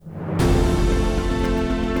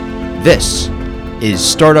This is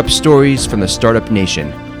Startup Stories from the Startup Nation.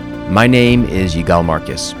 My name is Yigal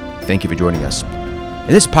Marcus. Thank you for joining us. In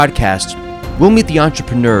this podcast, we'll meet the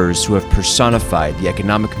entrepreneurs who have personified the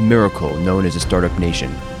economic miracle known as the Startup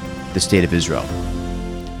Nation, the State of Israel.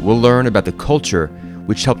 We'll learn about the culture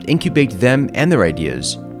which helped incubate them and their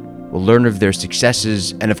ideas. We'll learn of their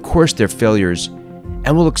successes and, of course, their failures,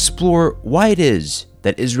 and we'll explore why it is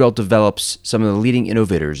that Israel develops some of the leading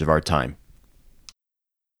innovators of our time.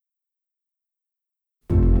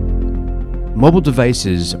 Mobile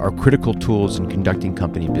devices are critical tools in conducting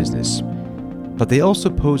company business, but they also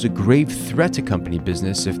pose a grave threat to company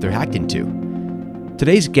business if they're hacked into.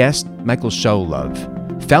 Today's guest, Michael Shaulov,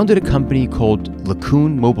 founded a company called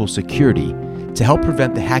Lacune Mobile Security to help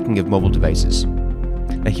prevent the hacking of mobile devices.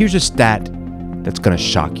 Now here's a stat that's going to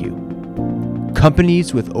shock you.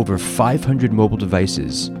 Companies with over 500 mobile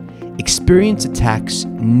devices experience attacks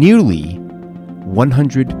nearly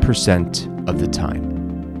 100% of the time.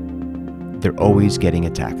 They're always getting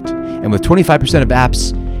attacked. And with 25% of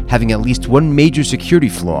apps having at least one major security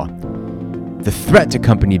flaw, the threat to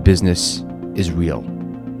company business is real.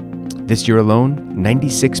 This year alone,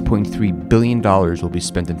 $96.3 billion will be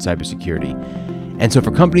spent in cybersecurity. And so for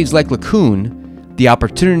companies like Lacune, the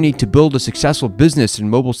opportunity to build a successful business in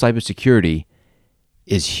mobile cybersecurity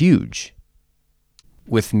is huge.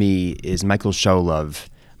 With me is Michael Shaulov.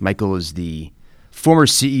 Michael is the former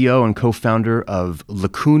CEO and co-founder of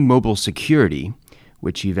Lacune Mobile Security,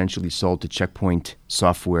 which he eventually sold to Checkpoint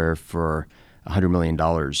Software for $100 million.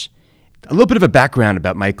 A little bit of a background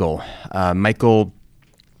about Michael. Michael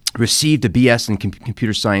received a BS in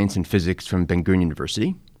computer science and physics from Ben-Gurion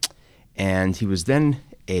University, and he was then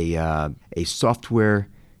a software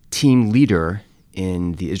team leader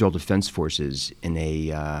in the Israel Defense Forces in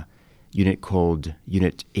a unit called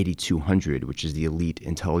Unit 8200, which is the elite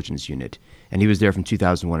intelligence unit. And he was there from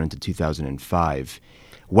 2001 into 2005.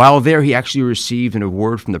 While there, he actually received an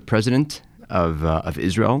award from the president of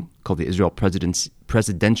Israel called the Israel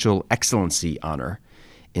Presidential Excellency Honor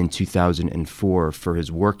in 2004 for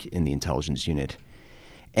his work in the intelligence unit.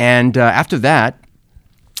 And after that,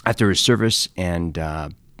 after his service and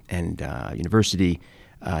university,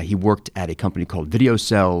 he worked at a company called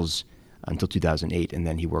VideoCells until 2008, and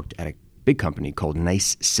then he worked at a big company called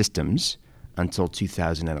Nice Systems until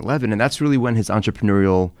 2011, and that's really when his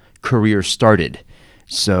entrepreneurial career started.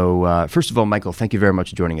 So first of all, Michael, thank you very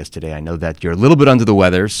much for joining us today. I know that you're a little bit under the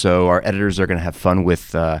weather, so our editors are going to have fun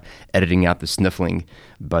with editing out the sniffling,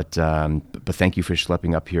 but thank you for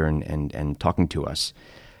schlepping up here and talking to us.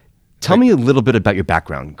 Tell me a little bit about your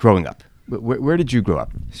background growing up. Where did you grow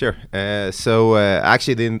up? Sure.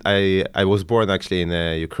 Actually, I was born actually in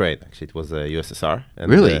Ukraine. Actually, it was USSR.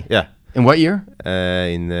 And, really? Yeah. In what year?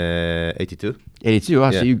 In 82. 82. Wow.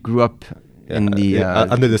 Yeah. So you grew up in the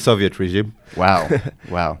under the Soviet regime. Wow.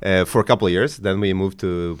 Wow. For a couple of years. Then we moved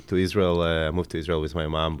to Israel. Moved to Israel with my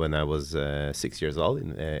mom when I was 6 years old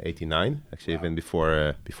in 89. Actually, even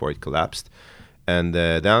before it collapsed. And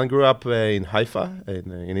then I grew up in Haifa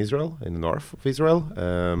in Israel, in the north of Israel.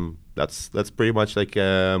 That's pretty much like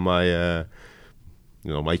my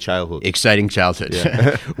my childhood. Exciting childhood.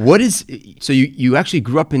 Yeah. So you actually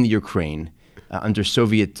grew up in the Ukraine under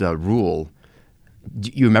Soviet rule. Do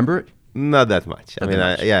you remember it? Not that much.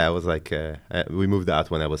 I was like, we moved out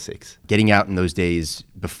when I was 6. Getting out in those days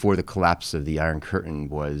before the collapse of the Iron Curtain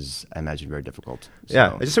was, I imagine, very difficult. So.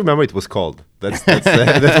 Yeah, I just remember it was cold. That's what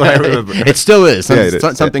I remember. It still is. Some It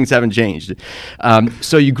is. things haven't changed.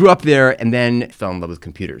 So you grew up there and then fell in love with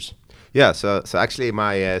computers. Yeah, so actually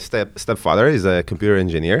my stepfather is a computer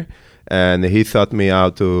engineer, and he taught me how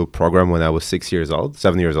to program when I was 7 years old.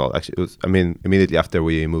 Actually, it was, immediately after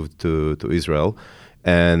we moved to Israel.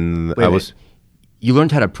 And You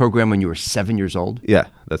learned how to program when you were 7 years old? Yeah,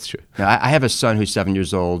 that's true. Now, I have a son who's 7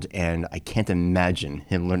 years old, and I can't imagine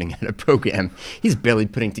him learning how to program. He's barely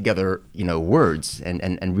putting together, words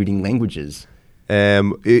and reading languages.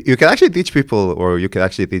 You can actually teach people, or you can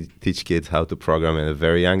actually teach kids how to program at a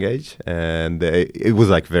very young age. And it was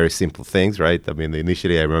like very simple things, right?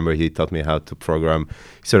 Initially I remember he taught me how to program,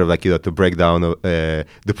 sort of like, to break down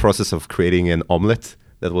the process of creating an omelet.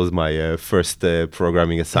 That was my first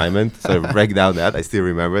programming assignment. So break down that. I still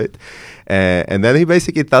remember it. And then he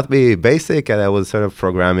basically taught me basic, and I was sort of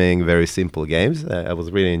programming very simple games. I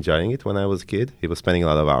was really enjoying it when I was a kid. He was spending a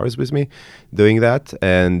lot of hours with me doing that.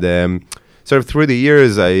 And sort of through the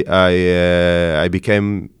years, I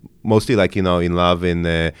became mostly like, in love in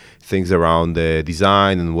things around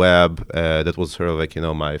design and web. That was sort of like,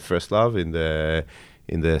 my first love in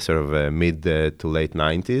the sort of mid to late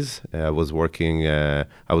 90s. I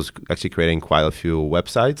was actually creating quite a few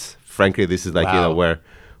websites. Frankly, this is like, Wow.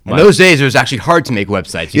 In those days, it was actually hard to make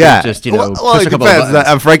websites. You could just, well, push it a couple of depends.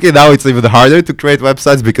 buttons. And frankly, now it's even harder to create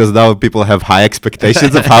websites because now people have high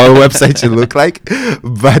expectations of how a website should look like.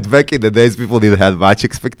 But back in the days, people didn't have much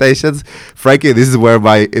expectations. Frankly, this is where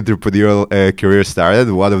my entrepreneurial career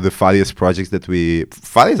started. One of the funniest projects that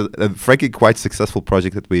frankly, quite successful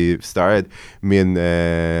project that we started, me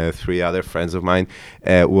and 3 other friends of mine,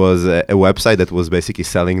 was a website that was basically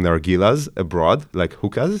selling nargilas abroad, like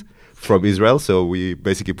hookahs, from Israel. So we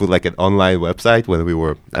basically put like an online website when we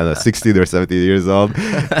were, I don't know, 16 or 17 years old.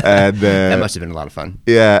 And That must have been a lot of fun.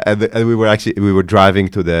 yeah, and we were driving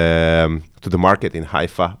to the market in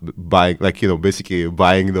Haifa, buying basically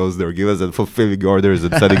buying those nargilas and fulfilling orders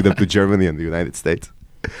and sending them to Germany and the United States.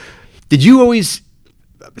 Did you always,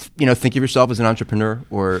 think of yourself as an entrepreneur,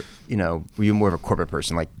 or were you more of a corporate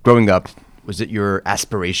person? Like growing up, was it your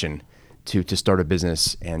aspiration to start a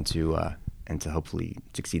business and to hopefully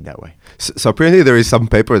succeed that way? So apparently there is some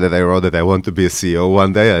paper that I wrote that I want to be a CEO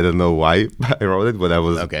one day. I don't know why I wrote it when I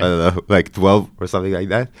was, Okay. I don't know, like 12 or something like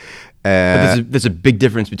that. But there's a big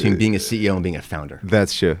difference between being a CEO and being a founder.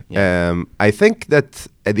 That's true. Yeah. I think that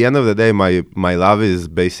at the end of the day, my love is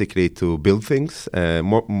basically to build things.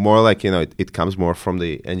 More like it comes more from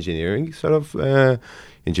the engineering sort of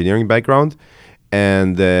engineering background,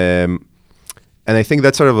 and I think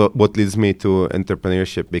that's sort of what leads me to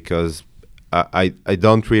entrepreneurship, because I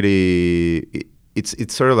don't really.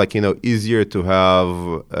 It's sort of like easier to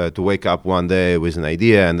have to wake up one day with an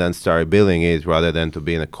idea and then start building it, rather than to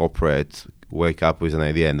be in a corporate, wake up with an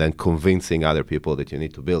idea and then convincing other people that you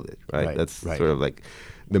need to build it. Right. That's right. sort of like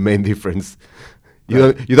the main difference.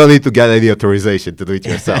 You don't need to get any authorization to do it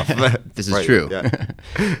yourself. This is Right, true. yeah.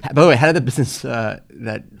 By the way, how did the business,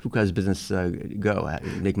 that hookah's business, go?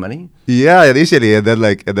 Make money? Yeah, initially, and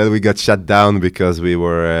then we got shut down because we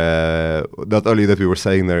were not only that we were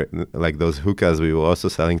selling like those hookahs, we were also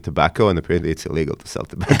selling tobacco, and apparently it's illegal to sell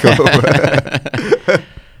tobacco.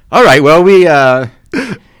 All right. Well,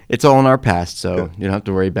 it's all in our past, so you don't have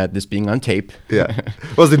to worry about this being on tape. Yeah,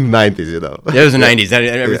 it was in the 90s, Yeah, it was the 90s.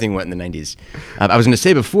 Everything went in the 90s. I was going to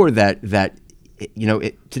say before that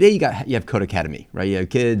today you have Code Academy, right? You have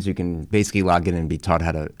kids who can basically log in and be taught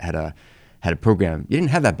how to program. You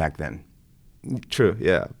didn't have that back then. True,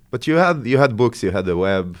 yeah. But you had books, you had the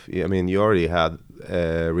web. I mean, you already had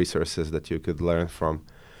resources that you could learn from.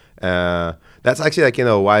 That's actually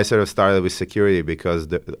why I sort of started with security, because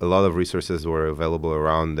a lot of resources were available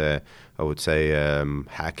around I would say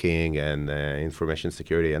hacking and information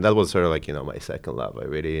security, and that was sort of like my second love. I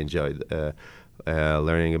really enjoyed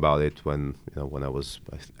learning about it when I was,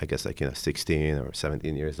 I guess, 16 or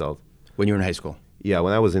 17 years old. When you were in high school? Yeah,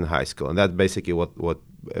 when I was in high school, and that basically what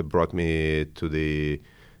brought me to the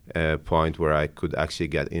point where I could actually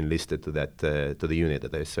get enlisted to the unit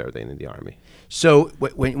that I served in the army. So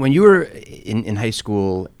when you were in high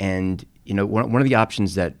school, and one of the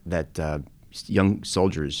options that young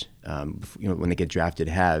soldiers when they get drafted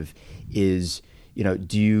have is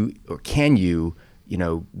do you, or can you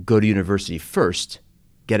go to university first,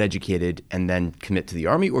 get educated, and then commit to the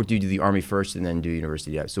army, or do you do the army first and then do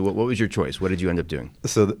university? Yeah. So what was your choice? What did you end up doing?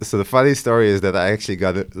 So the funny story is that I actually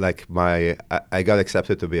got I got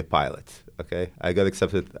accepted to be a pilot. Okay, I got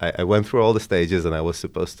accepted. I went through all the stages, and I was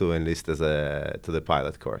supposed to enlist to the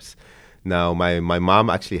pilot course. Now my mom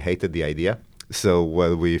actually hated the idea. So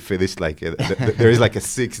when we finished, there is like a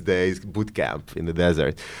 6 days boot camp in the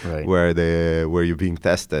desert, right, where you're being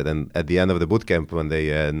tested. And at the end of the boot camp, when they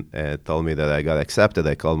told me that I got accepted,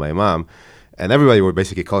 I called my mom, and everybody were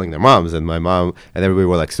basically calling their moms, and my mom and everybody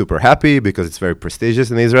were like super happy because it's very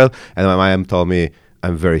prestigious in Israel. And my mom told me,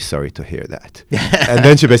 "I'm very sorry to hear that." And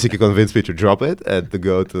then she basically convinced me to drop it and to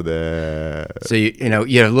go to the... So you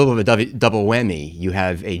have a little bit of a double whammy. You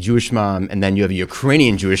have a Jewish mom, and then you have a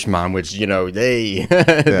Ukrainian Jewish mom, which they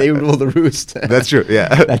they rule the roost. That's true. Yeah,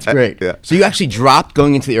 that's great. Yeah. So you actually dropped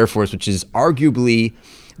going into the Air Force, which is arguably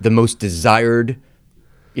the most desired,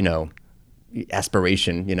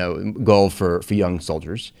 aspiration, goal for young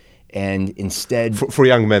soldiers, and instead for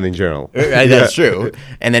young men in general. That's true.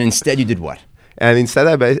 And then instead you did what? And instead,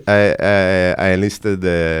 I enlisted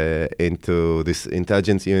into this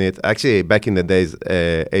intelligence unit. Actually, back in the days,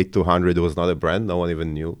 8200 was not a brand. No one even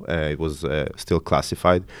knew. It was still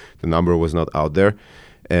classified. The number was not out there.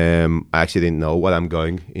 I actually didn't know what I'm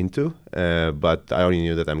going into, but I only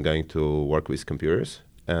knew that I'm going to work with computers.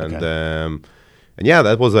 And okay. And yeah,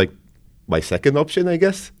 that was like my second option, I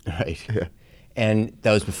guess. Right. Yeah. And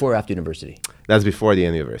that was before or after university? That's before the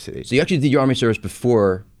university. So you actually did your army service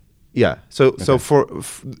before Yeah. So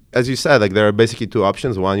as you said, like there are basically two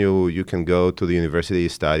options. One, you can go to the university,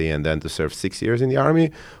 study, and then to serve 6 years in the army,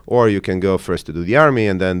 or you can go first to do the army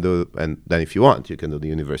and then if you want, you can do the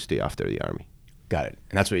university after the army. Got it.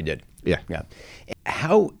 And that's what you did. Yeah. Yeah.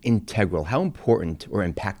 How integral, how important or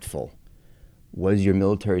impactful was your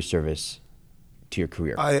military service to your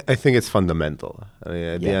career? I think it's fundamental. I mean,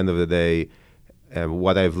 at the end of the day,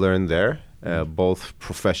 what I've learned there, both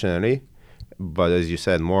professionally, but as you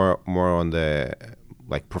said, more on the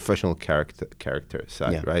like professional character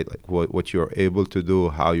side, right? Like what you're able to do,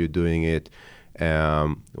 how you're doing it,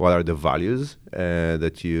 what are the values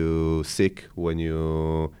that you seek when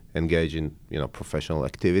you engage in professional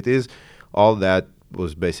activities. All that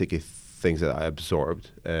was basically things that I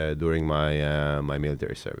absorbed during my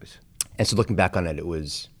military service. And so, looking back on it, it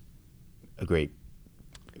was a great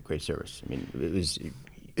service. I mean, it was.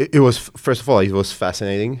 It was, first of all, it was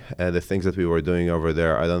fascinating. The things that we were doing over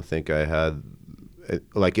there, I don't think I had,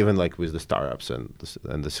 even with the startups and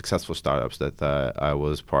the successful startups that I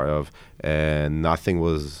was part of, and nothing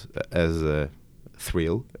was as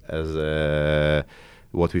thrill as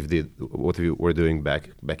what we were doing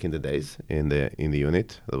back in the days in the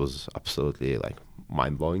unit. That was absolutely like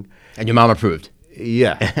mind blowing. And your mom approved.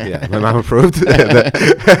 Yeah, my mom approved,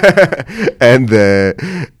 and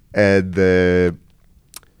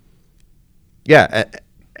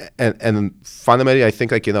fundamentally, I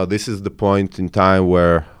think this is the point in time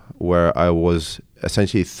where I was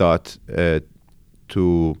essentially taught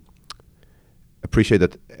to appreciate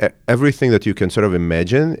that everything that you can sort of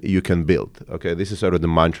imagine, you can build. Okay, this is sort of the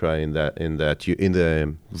mantra in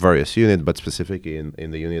the various unit, but specifically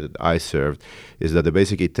in the unit that I served, is that they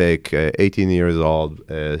basically take 18 years old,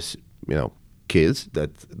 kids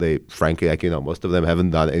that they frankly, most of them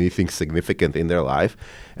haven't done anything significant in their life,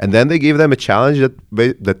 and then they give them a challenge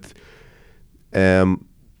that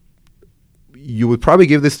you would probably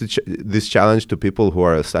give this challenge to people who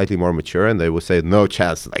are slightly more mature, and they would say, no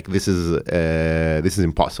chance, like this is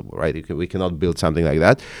impossible, right? We cannot build something like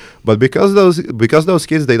that. But because those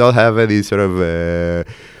kids, they don't have any sort of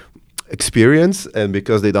experience, and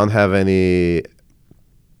because they don't have any,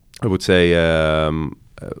 I would say,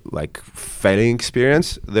 like failing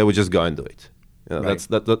experience, they would just go and do it. Right.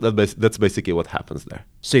 That's basically what happens there.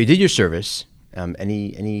 So you did your service.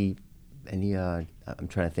 Any I'm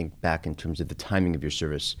trying to think back in terms of the timing of your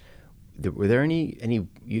service. Were there any?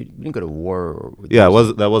 You didn't go to war? Yeah,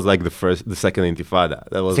 that was like the second Intifada.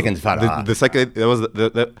 That was second Intifada. The second. That was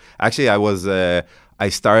actually I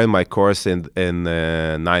started my course in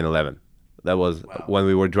 9/11. That was when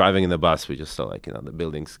we were driving in the bus. We just saw the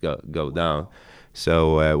buildings go down.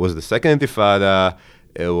 So it was the second Intifada.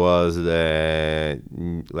 It was the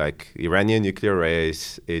Iranian nuclear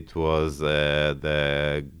race. It was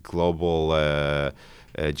the global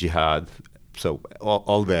jihad. So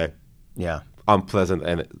all the unpleasant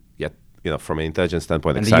and yet from an intelligence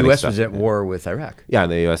standpoint. And the U.S. was at war with Iraq. Yeah,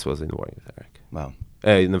 the U.S. was in war with Iraq. Wow.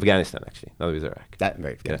 In Afghanistan, actually, not with Iraq.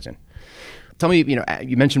 Afghanistan. Tell me,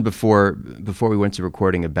 you mentioned before we went to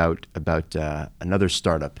recording about another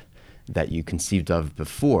startup that you conceived of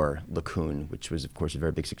before LaCoon, which was, of course, a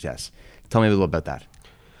very big success. Tell me a little about that.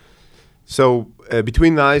 So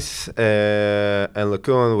between NICE and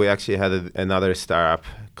LaCoon, we actually had another startup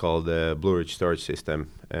called Blue Ridge Storage System.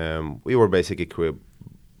 We were basically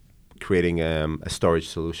creating a storage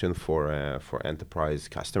solution for enterprise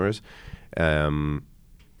customers.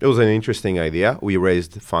 It was an interesting idea. We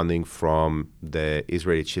raised funding from the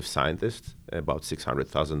Israeli chief scientist, about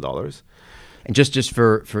 $600,000. And just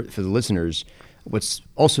for the listeners, what's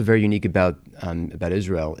also very unique about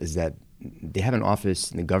Israel is that they have an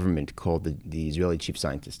office in the government called the Israeli chief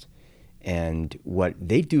scientist. And what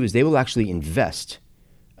they do is they will actually invest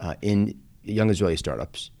in young Israeli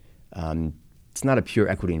startups. It's not a pure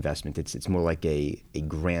equity investment. It's more like a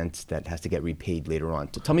grant that has to get repaid later on.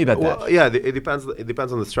 So tell me about that. Yeah, it depends. It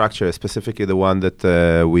depends on the structure. Specifically, the one that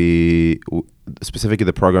specifically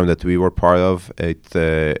the program that we were part of.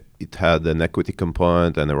 It had an equity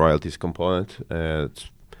component and a royalties component.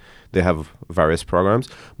 They have various programs,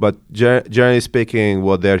 but generally speaking,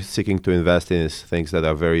 what they're seeking to invest in is things that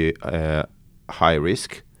are very high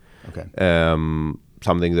risk. Okay.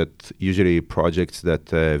 Something that usually projects that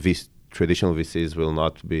traditional VCs will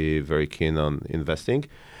not be very keen on investing.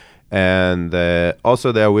 And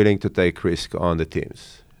also they are willing to take risk on the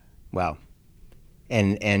teams. Wow.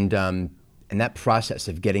 And that process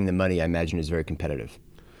of getting the money, I imagine, is very competitive.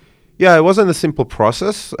 Yeah, it wasn't a simple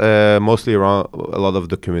process, mostly around a lot of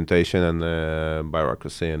documentation and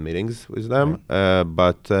bureaucracy and meetings with them.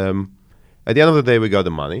 But at the end of the day, we got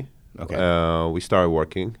the money. Okay. We started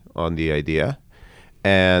working on the idea.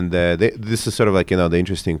 And this is sort of like, the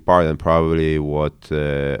interesting part, and probably what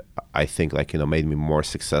I think made me more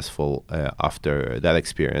successful after that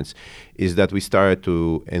experience, is that we started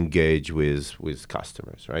to engage with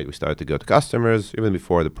customers, right? We started to go to customers even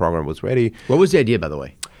before the program was ready. What was the idea, by the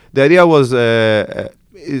way? The idea was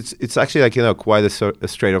it's actually quite a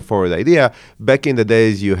straightforward idea. Back in the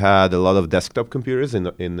days, you had a lot of desktop computers in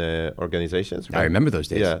organizations. Right? I remember those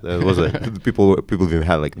days. Yeah, that was people didn't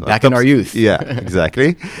have back in our youth. Yeah,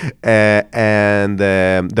 exactly. And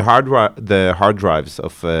the hard drives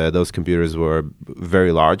of those computers were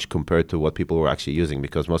very large compared to what people were actually using,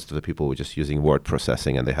 because most of the people were just using word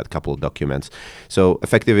processing, and they had a couple of documents. So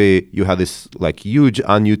effectively, you had this huge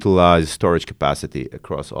unutilized storage capacity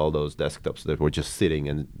across all those desktops that were just sitting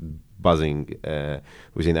and buzzing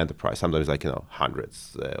within enterprise, sometimes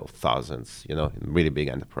hundreds of thousands, in really big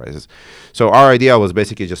enterprises. So our idea was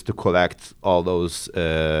basically just to collect all those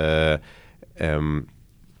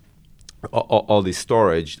all this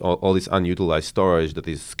storage, all this unutilized storage that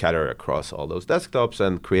is scattered across all those desktops,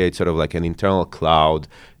 and create sort of like an internal cloud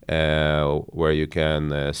where you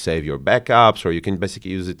can save your backups, or you can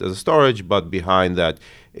basically use it as a storage, but behind that,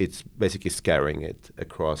 it's basically scattering it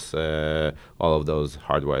across all of those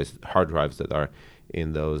hard drives that are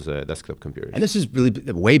in those desktop computers. And this is really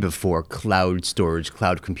way before cloud storage,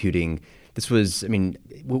 cloud computing. This was,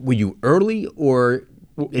 were you early, or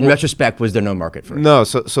in retrospect, was there no market for it? No,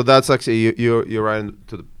 so that's actually, you're right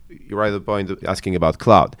at the point of asking about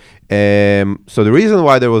cloud. So the reason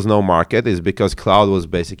why there was no market is because cloud was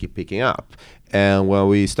basically picking up. And when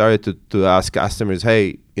we started to ask customers,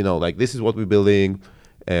 hey, this is what we're building,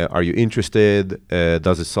 are you interested?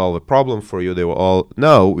 Does it solve a problem for you? They were all,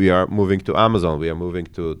 no, we are moving to Amazon. We are moving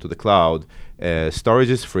to the cloud. Storage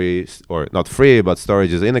is free, or not free, but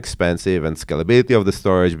storage is inexpensive, and scalability of the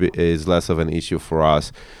storage is less of an issue for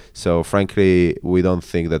us. So frankly, we don't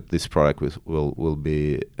think that this product will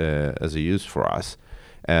be as a use for us.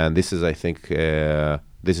 And this is, I think,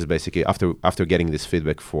 this is basically after getting this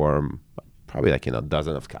feedback from probably a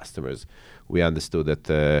dozen of customers, we understood that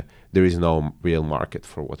there is no real market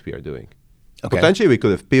for what we are doing. Okay. Potentially, we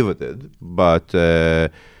could have pivoted, but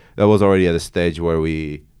that was already at a stage where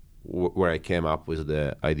I came up with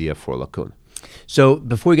the idea for Lacun. So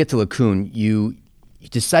before we get to Lacun, you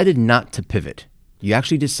decided not to pivot. You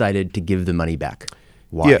actually decided to give the money back.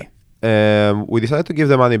 Why? Yeah. We decided to give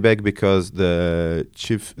the money back because the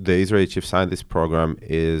Israeli Chief Scientist program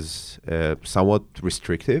is somewhat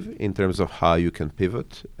restrictive in terms of how you can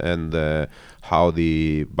pivot and how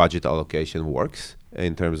the budget allocation works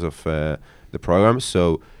in terms of the program.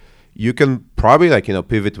 So you can probably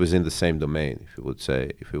pivot within the same domain. If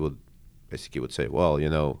we would say, well,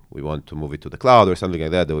 we want to move it to the cloud or something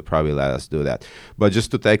like that, they would probably let us do that. But just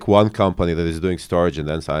to take one company that is doing storage and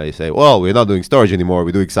then suddenly say, well, we're not doing storage anymore,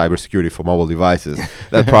 we're doing cybersecurity for mobile devices,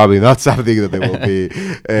 that's probably not something that they will be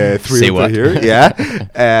thrilled to hear. Yeah.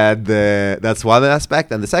 And that's one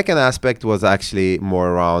aspect. And the second aspect was actually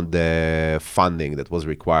more around the funding that was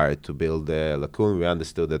required to build Lacun. We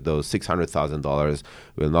understood that those $600,000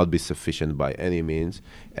 will not be sufficient by any means.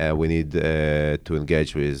 We need to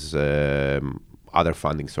engage with other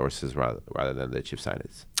funding sources rather than the Chief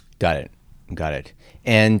Scientists. Got it.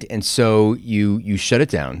 And so you shut it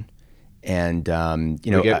down, and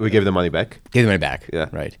we gave the money back. Gave the money back. Yeah.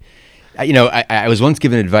 Right. I was once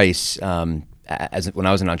given advice when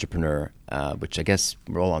I was an entrepreneur, which I guess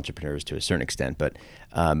we're all entrepreneurs to a certain extent, but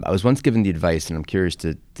I was once given the advice, and I'm curious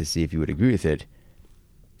to see if you would agree with it.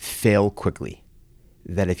 Fail quickly.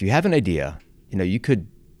 That if you have an idea, you could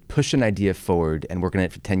push an idea forward and work on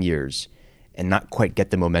it for 10 years and not quite get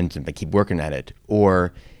the momentum, but keep working at it.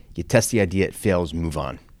 Or you test the idea, it fails, move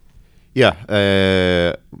on. Yeah,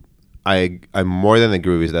 I more than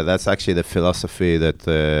agree with that. That's actually the philosophy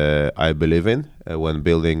that I believe in when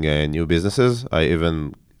building new businesses. I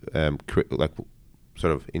even,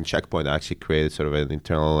 sort of in Checkpoint, I actually created sort of an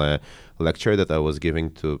internal lecture that I was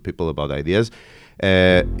giving to people about ideas.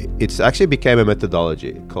 It's actually became a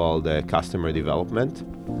methodology called customer development,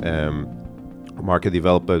 market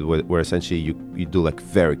development, where essentially you do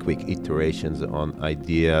very quick iterations on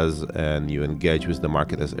ideas, and you engage with the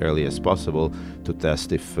market as early as possible to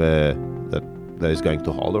test if that is going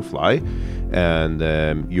to hold or fly, and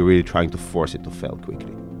you're really trying to force it to fail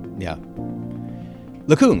quickly. Yeah.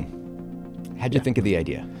 Lacun, how'd you think of the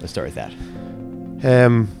idea? Let's start with that.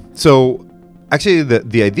 So actually,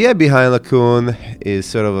 the idea behind Lacun is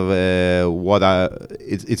sort of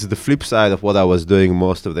it's the flip side of what I was doing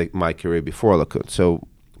most of my career before Lacun. So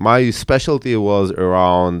my specialty was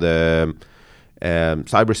around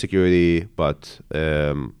cybersecurity, but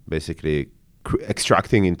basically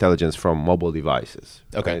extracting intelligence from mobile devices,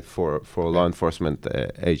 Okay. right, for law enforcement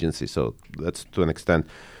agencies. So that's to an extent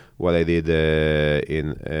what I did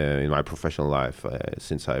in my professional life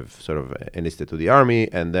since I've sort of enlisted to the army,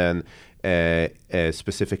 and then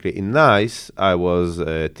specifically in NICE, I was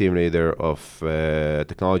a team leader of a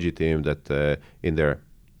technology team that in their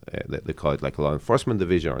they call it like a law enforcement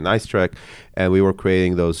division or NICE track, and we were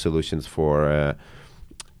creating those solutions for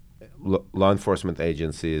law enforcement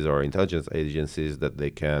agencies or intelligence agencies that they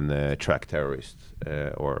can track terrorists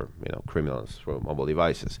or criminals through mobile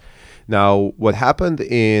devices. Now, what happened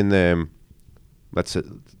in let's say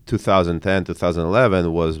 2010,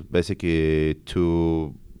 2011 was basically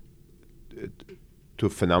two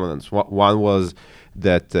phenomena. One was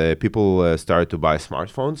that people started to buy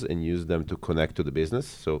smartphones and use them to connect to the business.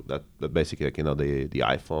 So that basically, like, the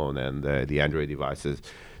iPhone and the Android devices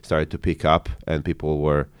started to pick up, and people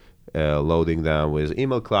were loading them with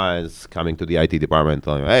email clients, coming to the IT department,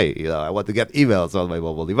 telling, "Hey, I want to get emails on my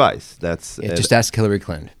mobile device." That's just ask Hillary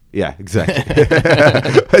Clinton. Yeah, exactly.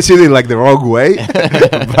 Actually, like the wrong way,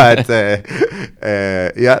 but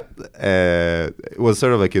it was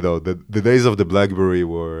sort of like the days of the BlackBerry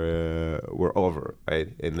were over, right?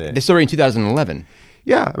 This story in 2011.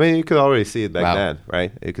 Yeah, I mean, you could already see it back Wow. then,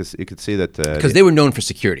 right? You could see that Because they were known for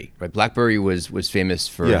security, right? BlackBerry was famous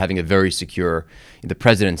for having a very secure. The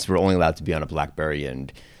presidents were only allowed to be on a BlackBerry,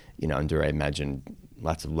 and under, I imagine,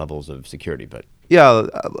 lots of levels of security. But yeah,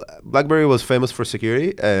 BlackBerry was famous for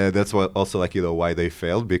security. That's what also why they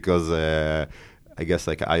failed, because I guess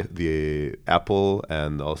the Apple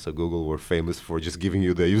and also Google were famous for just giving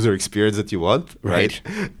you the user experience that you want, right?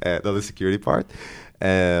 Not the security part.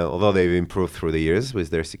 Although they've improved through the years with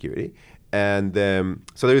their security. And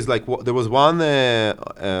so there was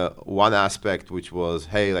one aspect which was,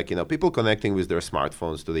 hey, people connecting with their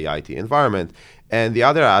smartphones to the IT environment. And the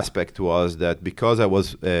other aspect was that because I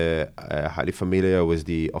was highly familiar with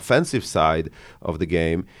the offensive side of the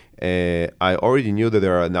game, I already knew that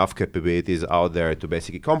there are enough capabilities out there to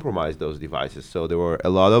basically compromise those devices. So there were a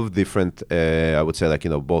lot of different, I would say,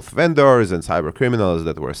 both vendors and cyber criminals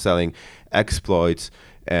that were selling exploits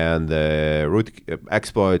and root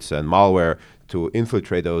exploits and malware to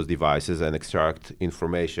infiltrate those devices and extract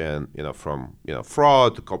information, from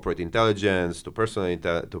fraud to corporate intelligence to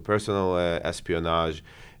personal espionage.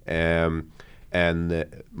 And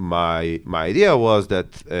my idea was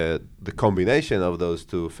that the combination of those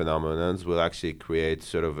two phenomena will actually create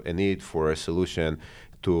sort of a need for a solution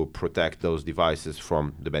to protect those devices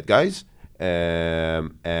from the bad guys.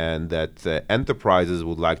 And that enterprises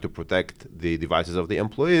would like to protect the devices of the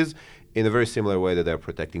employees in a very similar way that they're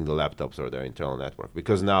protecting the laptops or their internal network,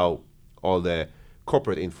 because now all the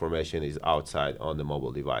corporate information is outside on the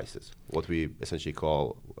mobile devices. What we essentially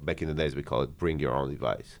call, back in the days, we call it bring your own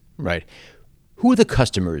device. Right. Who are the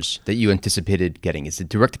customers that you anticipated getting? Is it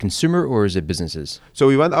direct to consumer or is it businesses? So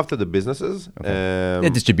we went after the businesses. Okay. The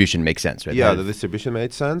distribution makes sense, right? Yeah, the distribution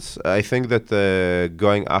made sense. I think that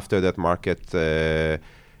going after that market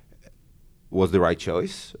was the right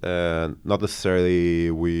choice. Not necessarily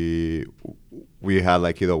we had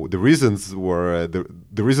the reasons were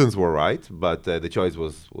the reasons were right, but the choice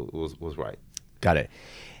was right. Got it.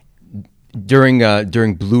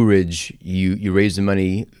 During Blue Ridge, you raised the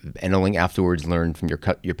money and only afterwards learned from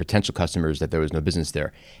your potential customers that there was no business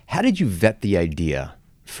there. How did you vet the idea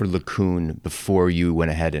for Lacoon before you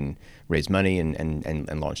went ahead and raised money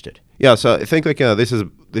and launched it? Yeah, so I think this is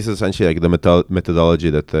essentially the methodology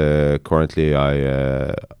that currently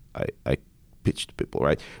I pitch to people.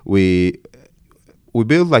 Right, we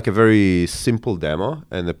build a very simple demo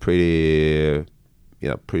and a pretty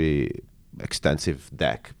extensive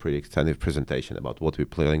deck, pretty extensive presentation about what we're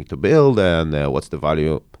planning to build and what's the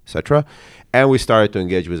value, etc. And we started to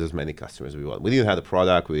engage with as many customers as we want. We didn't have the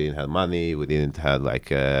product, we didn't have money, we didn't have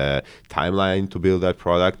a timeline to build that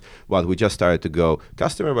product, but we just started to go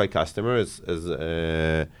customer by customer.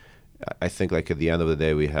 I think at the end of the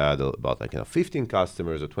day, we had about 15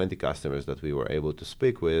 customers or 20 customers that we were able to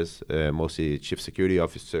speak with, mostly chief security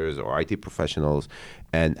officers or IT professionals,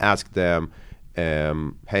 and ask them,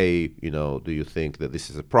 hey, do you think that this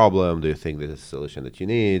is a problem? Do you think this is a solution that you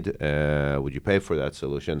need? Would you pay for that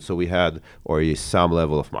solution? So we had already some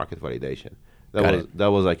level of market validation. That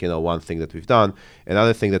was one thing that we've done.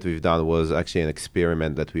 Another thing that we've done was actually an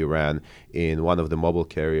experiment that we ran in one of the mobile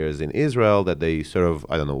carriers in Israel that they sort of,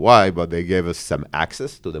 I don't know why, but they gave us some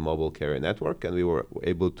access to the mobile carrier network, and we were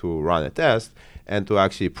able to run a test and to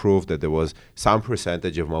actually prove that there was some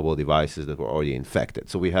percentage of mobile devices that were already infected.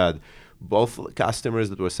 So we had both customers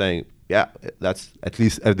that were saying, yeah, that's at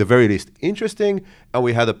the very least interesting, and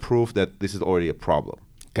we had a proof that this is already a problem.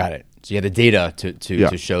 Got it. So you had the data to Yeah.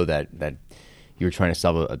 to show that you were trying to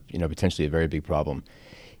solve potentially a very big problem.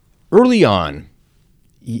 Early on,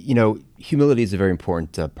 humility is a very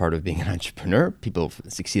important part of being an entrepreneur. People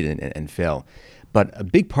succeed and fail. But a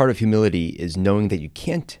big part of humility is knowing that you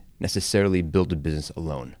can't necessarily build a business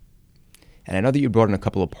alone. And I know that you brought in a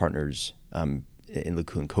couple of partners in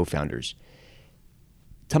Lacoon, co-founders.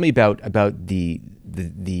 Tell me about the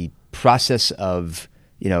process of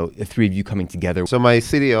the three of you coming together. So my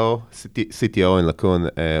CTO in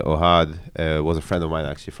Lacoon, Ohad, was a friend of mine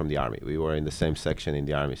actually from the army. We were in the same section in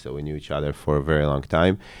the army, so we knew each other for a very long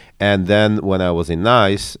time. And then when I was in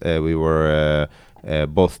NICE, we were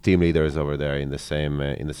both team leaders over there in the same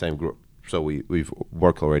group. So we've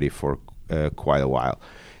worked already for quite a while.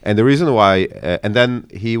 And the reason why, and then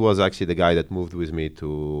he was actually the guy that moved with me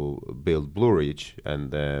to build Blue Ridge,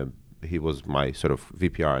 and he was my sort of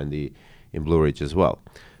VP R&D in Blue Ridge as well.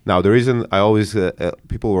 Now, the reason I always,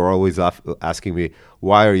 people were always asking me,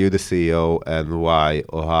 why are you the CEO and why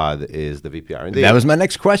Ohad is the VP R&D? That was my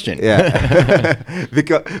next question. Yeah,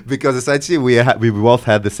 because essentially we both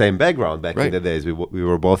had the same background back in the days. We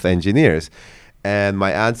were both engineers. And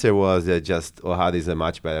my answer was that just Ohad is a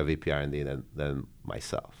much better VP R&D than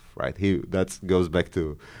myself, right? That goes back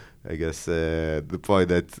to, I guess, the point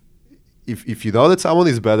that if you know that someone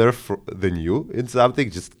is better than you in something,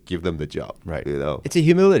 just give them the job. Right. It's a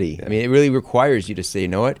humility. Yeah. I mean, it really requires you to say, you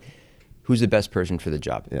know what, who's the best person for the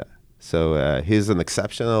job? Yeah. So he's an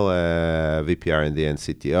exceptional VP R&D and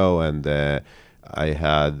CTO, and I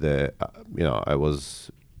had, I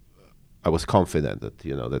was confident that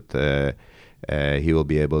he will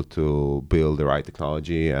be able to build the right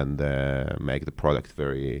technology and make the product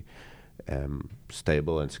very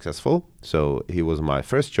stable and successful. So he was my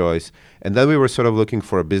first choice. And then we were sort of looking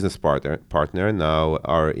for a business partner. Now,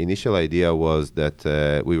 our initial idea was that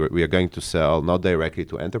we are going to sell not directly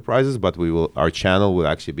to enterprises, but our channel will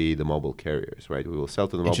actually be the mobile carriers, right? We will sell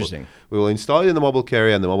to the mobile. Interesting. We will install it in the mobile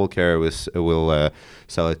carrier, and the mobile carrier will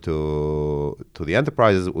sell it to the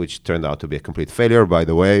enterprises, which turned out to be a complete failure, by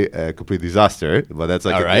the way, a complete disaster. But that's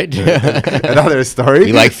like another story.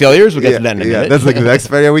 We like failures. We'll get to that in a minute. That's like the next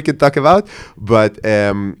failure we can talk about. But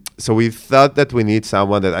so we thought that we need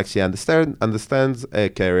someone that actually understands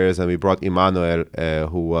carriers, and we brought Emmanuel,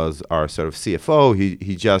 who was our sort of CFO.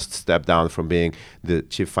 He just stepped down from being the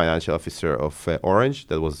chief financial officer of Orange.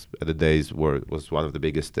 That was at the days was one of the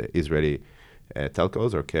biggest Israeli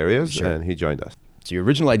telcos or carriers, and he joined us. So your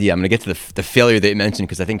original idea, I'm going to get to the failure that you mentioned,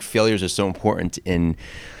 because I think failures are so important in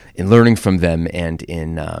learning from them and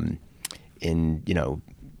in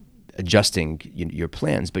adjusting your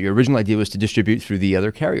plans. But your original idea was to distribute through the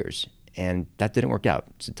other carriers, and that didn't work out.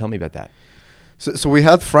 So tell me about that. So we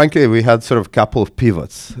had sort of a couple of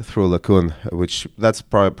pivots through Lacoon, which that's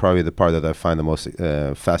probably the part that I find the most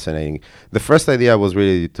fascinating. The first idea was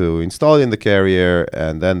really to install it in the carrier,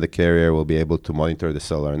 and then the carrier will be able to monitor the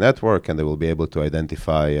cellular network, and they will be able to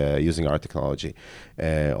identify using our technology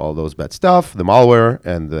all those bad stuff, the malware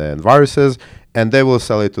and the viruses, and they will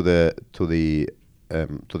sell it to the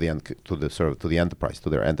enterprise, to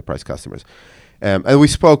their enterprise customers. And we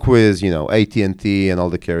spoke with, AT&T and all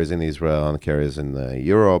the carriers in Israel and carriers in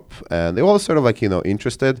Europe, and they all sort of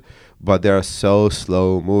interested, but they are so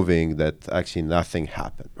slow moving that actually nothing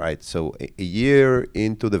happened, right? So a year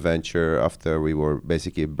into the venture, after we were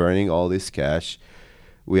basically burning all this cash,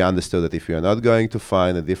 we understood that if we are not going to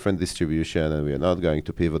find a different distribution and we are not going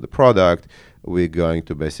to pivot the product, we're going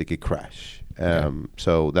to basically crash.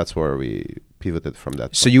 So that's where we pivoted from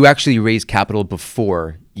that. So you actually raised capital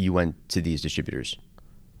before you went to these distributors?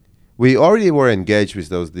 We already were engaged with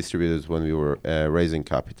those distributors when we were raising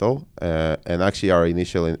capital, and actually our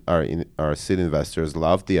seed investors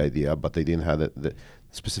loved the idea, but they didn't have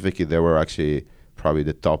specifically they were actually probably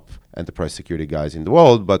the top enterprise security guys in the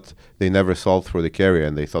world, but they never sold through the carrier,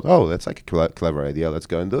 and they thought, oh, that's like a clever idea, let's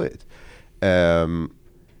go and do it.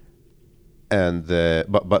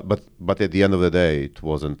 But at the end of the day, it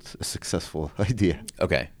wasn't a successful idea.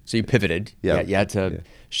 Okay, so you pivoted. Yeah, you had to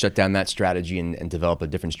shut down that strategy and develop a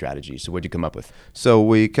different strategy. So what did you come up with? So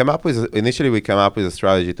we came up with a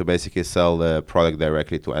strategy to basically sell the product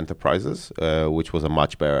directly to enterprises, which was a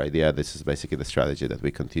much better idea. This is basically the strategy that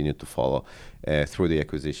we continued to follow through the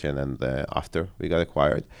acquisition and after we got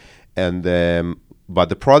acquired. And but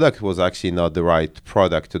the product was actually not the right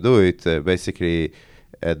product to do it.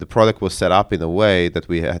 The product was set up in a way that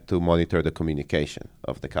we had to monitor the communication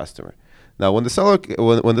of the customer. Now, when the seller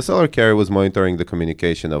carrier was monitoring the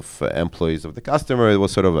communication of employees of the customer, it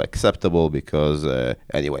was sort of acceptable because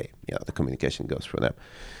anyway, the communication goes through them.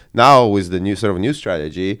 now with the new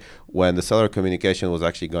strategy, when the seller communication was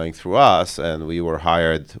actually going through us and we were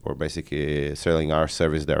hired or basically selling our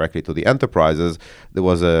service directly to the enterprises, there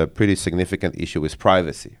was a pretty significant issue with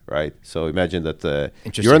privacy, right? So imagine that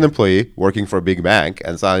you're an employee working for a big bank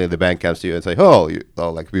and suddenly the bank comes to you and say,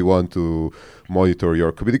 like we want to monitor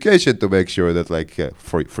your communication to make sure that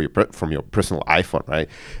from your personal iPhone, right?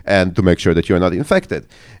 And to make sure that you're not infected.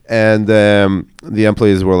 And the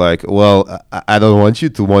employees were like, well, I don't want you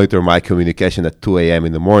to monitor my communication at 2 a.m.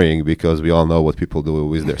 in the morning, because we all know what people do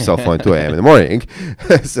with their cell phone at 2 a.m. in the morning.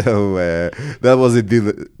 So that was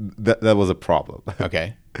that was a problem.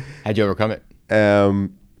 Okay. How'd you overcome it?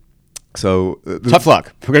 So tough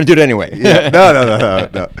luck. We're gonna do it anyway. Yeah.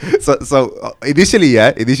 No. So initially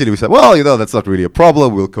we said, well, that's not really a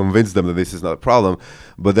problem. We'll convince them that this is not a problem.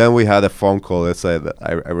 But then we had a phone call. Let's say that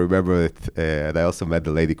I remember it, and I also met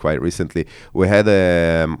the lady quite recently. We had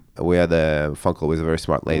a phone call with a very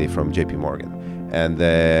smart lady from JP Morgan, and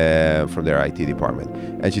from their IT department.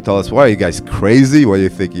 And she told us, why are you guys crazy? Why do you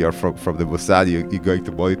think you're from the Mossad? You're going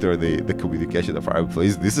to monitor the communication of our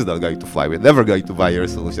employees? This is not going to fly. We're never going to buy your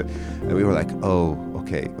solution. And we were like, oh,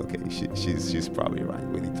 okay. She's probably right.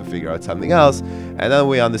 We need to figure out something else. And then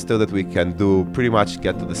we understood that we can pretty much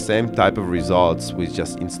get to the same type of results with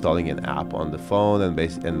just installing an app on the phone and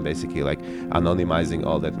basically like anonymizing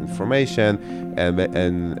all that information and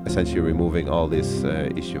essentially removing all this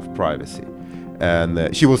issue of privacy.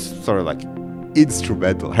 And she was sort of like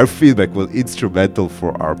instrumental. Her feedback was instrumental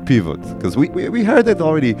for our pivot, because we heard it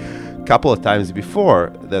already a couple of times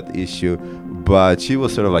before, that issue, but she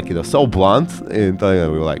was sort of like so blunt in telling us.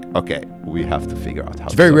 We were like, okay, we have to figure out how.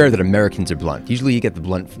 It's very rare that Americans are blunt. Usually, you get the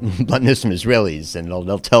bluntness from Israelis, and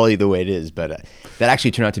they'll tell you the way it is. But that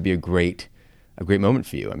actually turned out to be a great moment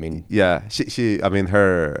for you. I mean, yeah,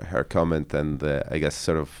 her comment and I guess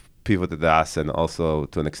sort of pivoted us, and also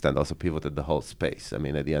to an extent also pivoted the whole space. I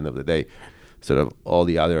mean, at the end of the day, sort of all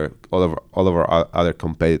of our other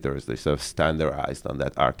competitors, they sort of standardized on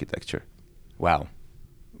that architecture. Wow.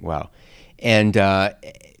 And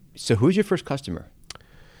so who's your first customer? Do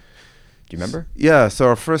you remember? Yeah, so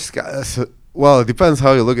our first well, it depends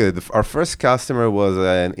how you look at it. Our first customer was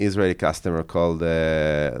an Israeli customer called,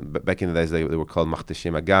 back in the days they were called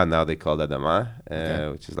Machtashim Agan, now they call Adama,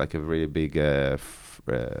 which is like a really big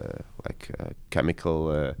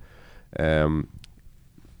chemical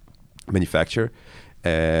manufacturer.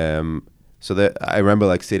 So I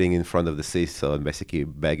remember sitting in front of the CISO and basically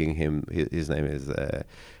begging him. His name is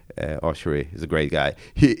Oshri. He's a great guy.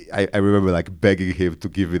 I remember begging him to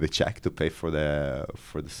give me the check to pay for the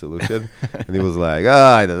solution, and he was like,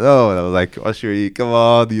 I don't know. And I was like, Oshri, come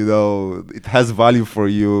on, it has value for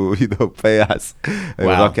you, pay us. And he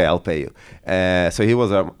was, okay, I'll pay you. So he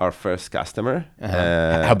was our first customer.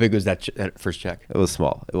 How big was that first check? It was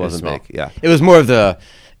small. It wasn't big. Yeah. It was more of the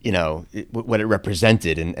what it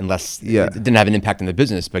represented, and less. It didn't have an impact on the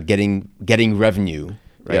business, but getting revenue,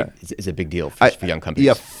 right, is a big deal for young companies.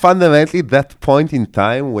 Yeah, fundamentally, that point in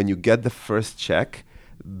time when you get the first check,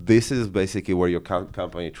 this is basically where your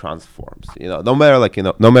company transforms. No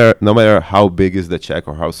matter how big is the check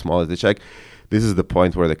or how small is the check, this is the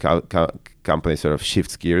point where the company sort of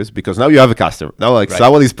shifts gears, because now you have a customer. Now,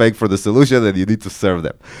 someone is paying for the solution, and you need to serve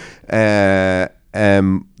them.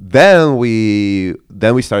 Then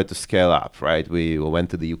we started to scale up, right? We went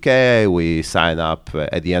to the UK. We signed up.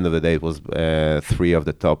 At the end of the day, it was 3 of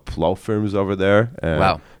the top law firms over there.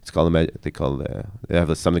 Wow! It's called they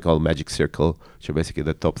have something called Magic Circle, which are basically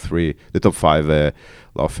the top 5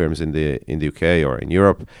 law firms in the UK or in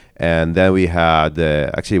Europe. And then we had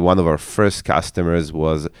actually one of our first customers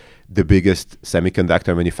was the biggest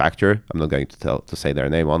semiconductor manufacturer. I'm not going to say their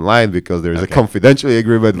name online, because there is a confidentiality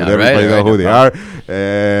agreement with everybody know who they are.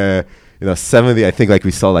 70, I think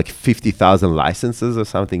we sold 50,000 licenses or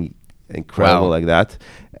something incredible like that.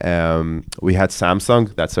 We had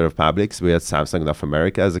Samsung, that's sort of public. We had Samsung North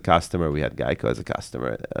America as a customer. We had Geico as a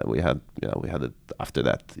customer. We had it after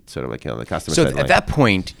that. It's sort of the customer. So at that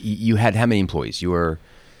point, you had how many employees? You were.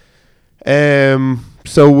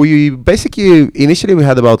 So we basically initially we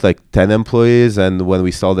had about 10 employees, and when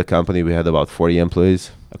we sold the company, we had about 40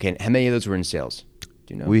 employees. Okay, and how many of those were in sales?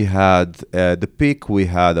 Do you know? We had the peak. We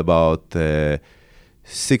had about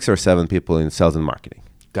 6 or 7 people in sales and marketing.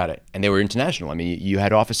 Got it. And they were international. I mean, you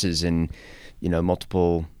had offices in,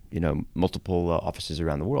 multiple offices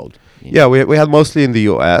around the world. Yeah, we had mostly in the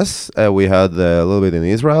US. We had a little bit in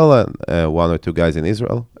Israel, and 1 or 2 guys in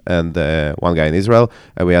Israel, and 1 guy in Israel,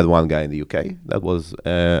 and we had 1 guy in the UK. That was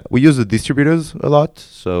we used the distributors a lot,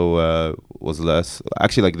 so was less.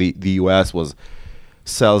 Actually, the US was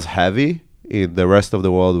sales heavy. In the rest of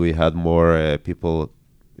the world, we had more people,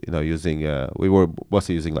 using we were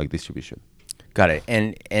mostly using like distribution. Got it.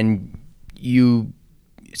 And you,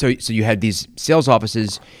 so you had these sales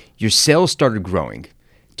offices. Your sales started growing.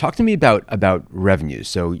 Talk to me about revenues.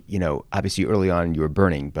 So obviously early on you were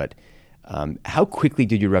burning, but how quickly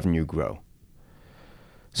did your revenue grow?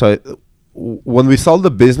 So when we sold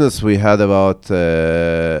the business, we had about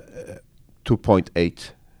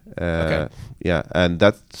 2.8. Okay. Yeah, and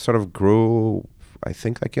that sort of grew, I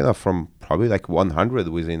think, from probably like 100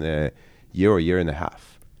 within a year or year and a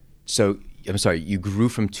half. So I'm sorry, you grew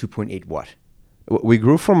from 2.8 what? We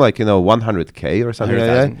grew from 100K or something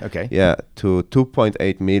like that. Okay. Yeah, to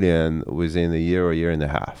 2.8 million within a year or year and a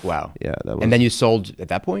half. Wow. Yeah. And then you sold at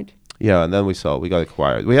that point? Yeah, and then we sold. We got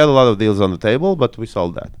acquired. We had a lot of deals on the table, but we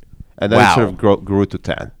sold that. And then it sort of grew to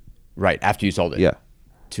 10. Right, after you sold it. Yeah.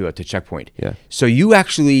 To Checkpoint. Yeah. So you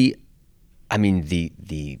actually,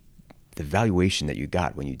 the valuation that you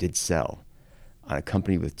got when you did sell on a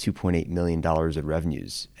company with $2.8 million of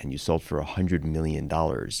revenues and you sold for $100 million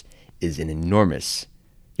is an enormous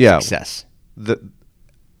success.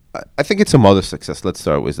 I think it's a modest success. Let's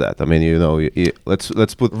start with that.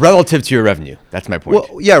 Let's put relative to your revenue. That's my point.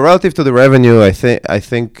 Well, yeah, relative to the revenue, I think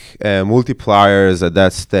multipliers at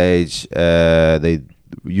that stage they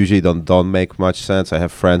usually don't make much sense. I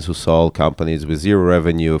have friends who sold companies with zero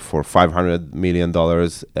revenue for $500 million.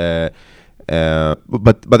 But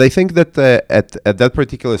I think that at that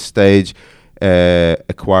particular stage,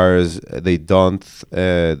 acquirers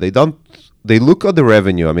they look at the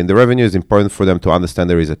revenue. The revenue is important for them to understand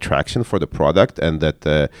there is attraction for the product and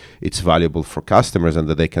that it's valuable for customers and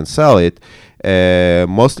that they can sell it.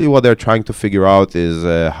 Mostly what they're trying to figure out is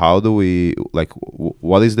how do we,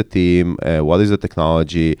 what is the team, what is the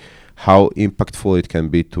technology, how impactful it can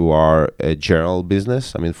be to our general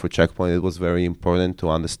business. For Checkpoint, it was very important to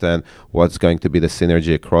understand what's going to be the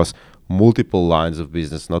synergy across multiple lines of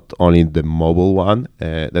business, not only the mobile one.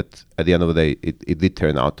 That at the end of the day, it did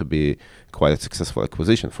turn out to be quite a successful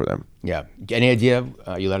acquisition for them. Yeah. Any idea?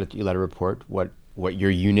 You let a report what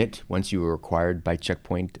your unit once you were acquired by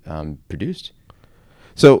Checkpoint produced?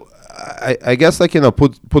 So I guess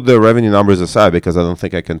put the revenue numbers aside because I don't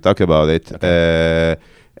think I can talk about it. Okay.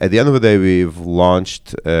 At the end of the day, we've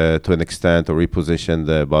launched to an extent or repositioned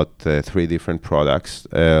about 3 different products.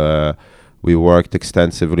 We worked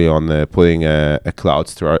extensively on putting a cloud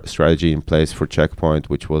strategy in place for Checkpoint,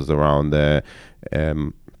 which was around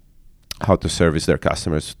how to service their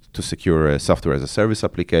customers to secure software as a service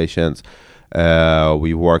applications.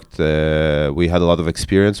 We had a lot of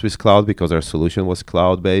experience with cloud because our solution was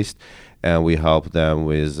cloud-based, and we helped them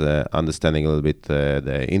with understanding a little bit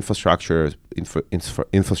the infrastructural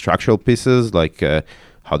pieces, like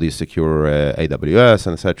how do you secure AWS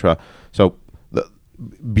and etc. So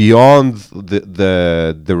beyond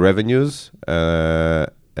the revenues,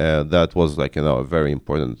 that was a very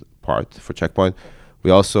important part for Checkpoint. We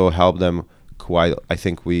also helped them quite. I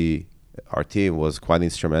think our team was quite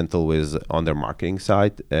instrumental on their marketing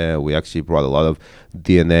side. We actually brought a lot of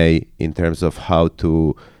DNA in terms of how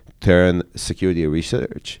to turn security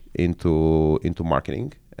research into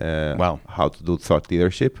marketing. Wow. How to do thought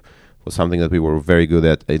leadership was something that we were very good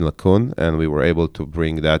at in LaCoon, and we were able to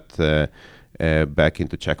bring that back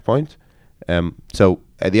into Checkpoint. So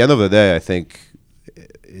at the end of the day, I think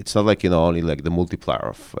it's not only the multiplier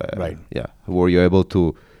of right. Yeah, were you able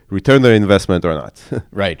to return their investment or not?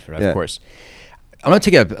 Right, yeah. Of course. I'm going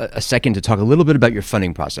to take a second to talk a little bit about your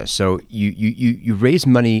funding process. So you raised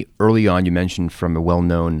money early on, you mentioned, from a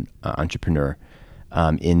well-known entrepreneur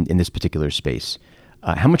in this particular space.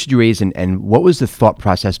 How much did you raise, and what was the thought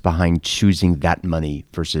process behind choosing that money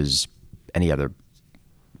versus any other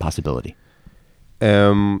possibility?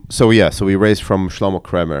 So we raised from Shlomo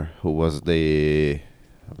Kramer, who was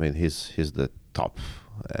he's the top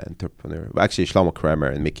entrepreneur. Actually, Shlomo Kramer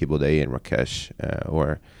and Mickey Bodei and Rakesh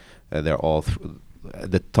they're all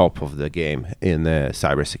at the top of the game in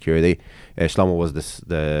cybersecurity. Shlomo was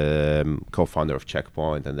the co-founder of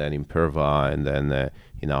Checkpoint, and then Imperva, and then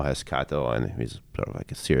he now has Kato, and he's sort of a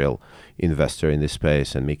serial investor in this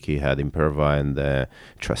space. And Mickey had Imperva and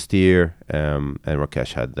Trusteer, and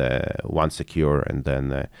Rakesh had OneSecure, and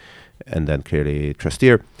then clearly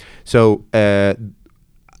Trusteer. So I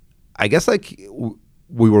guess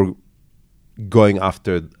we were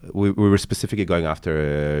specifically going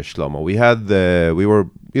after Shlomo.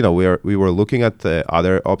 We were looking at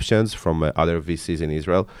other options from other VCs in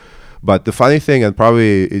Israel, But the funny thing, and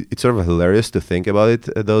probably it's sort of hilarious to think about it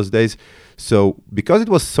those days. So because it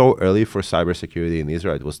was so early for cybersecurity in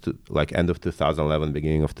Israel, it was like end of 2011,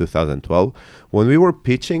 beginning of 2012. When we were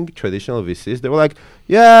pitching traditional VCs, they were like,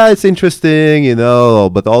 "Yeah, it's interesting,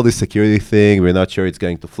 but all this security thing, we're not sure it's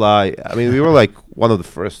going to fly." I mean, we were like one of the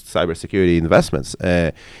first cybersecurity investments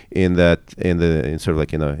in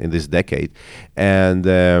this decade, and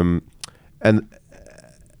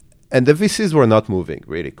the VCs were not moving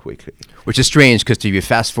really quickly. Which is strange because if you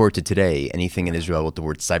fast forward to today, anything in Israel with the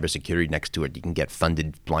word cybersecurity next to it, you can get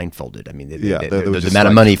funded blindfolded. I mean, the amount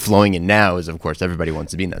of money flowing in now is, of course, everybody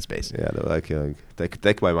wants to be in that space. Yeah, they're like,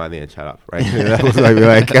 take my money and shut up, right? That was like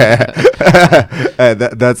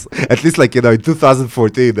that's at least like in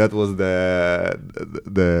 2014, that was the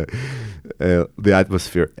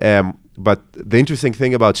atmosphere. But the interesting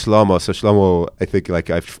thing about Shlomo, I think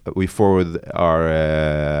we forwarded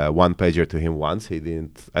our one pager to him once. He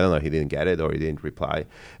didn't get it or he didn't reply.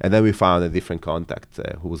 And then we found a different contact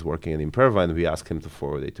who was working in Imperva, and we asked him to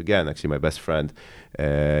forward it again. Actually, my best friend,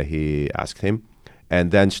 he asked him.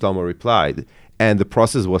 And then Shlomo replied. And the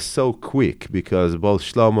process was so quick because both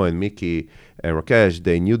Shlomo and Miki and Rakesh,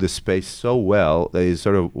 they knew the space so well that it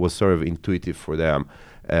was sort of intuitive for them.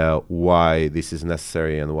 Why this is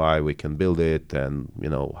necessary and why we can build it, and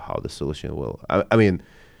how the solution will. I mean,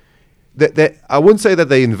 I wouldn't say that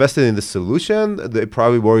they invested in the solution. They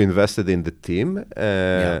probably were invested in the team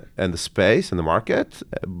and the space and the market,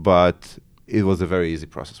 but it was a very easy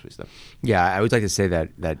process with them. Yeah, I would like to say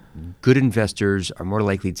that good investors are more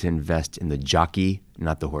likely to invest in the jockey,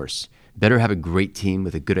 not the horse. Better have a great team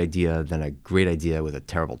with a good idea than a great idea with a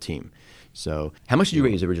terrible team. So how much did you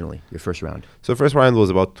raise originally, your first round? So first round was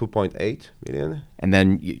about 2.8 million. And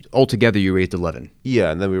then altogether you raised 11?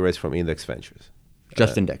 Yeah, and then we raised from Index Ventures.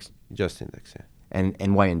 Just Index? Just Index, yeah.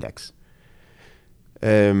 And why Index?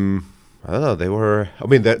 I don't know.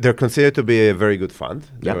 They're considered to be a very good fund.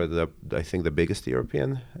 They were, I think, the biggest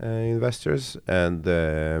European investors. And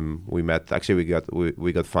we met, actually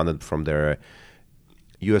we got funded from their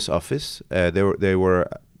US office.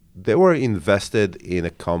 They were invested in a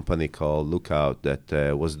company called Lookout that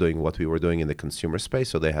was doing what we were doing in the consumer space.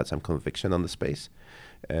 So they had some conviction on the space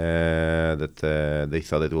that they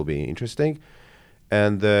thought it will be interesting.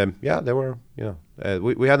 And they were,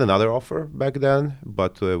 we had another offer back then,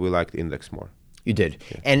 but we liked Index more. You did.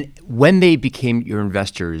 Yeah. And when they became your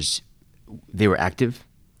investors, they were active?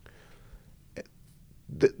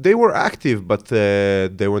 They were active, but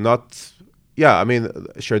they were not. Yeah, I mean,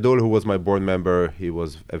 Shardul, who was my board member, he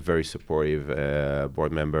was a very supportive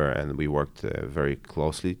board member, and we worked very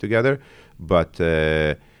closely together. But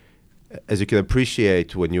as you can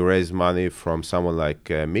appreciate, when you raise money from someone like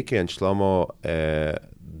Miki and Shlomo,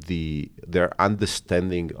 their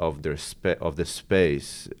understanding of the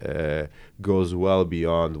space goes well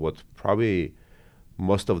beyond what probably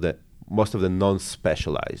most of the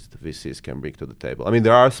non-specialized VCs can bring to the table. I mean,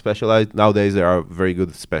 there are specialized nowadays. There are very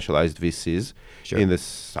good specialized VCs in the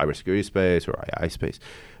cybersecurity space or AI space,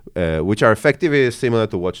 which are effectively similar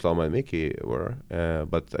to what Shlomo and Miki were.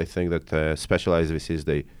 But I think that specialized VCs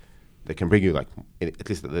they can bring you, like, at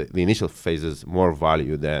least the initial phases, more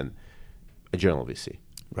value than a general VC.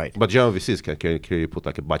 Right. But general VCs can clearly put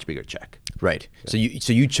like a much bigger check. Right. Yeah.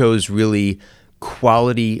 So you chose really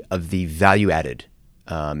quality of the value added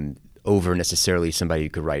over necessarily somebody who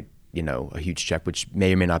could write, a huge check, which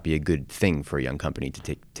may or may not be a good thing for a young company to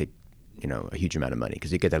take a huge amount of money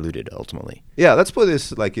because you get diluted ultimately. Yeah, let's put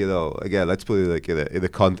this let's put it like in the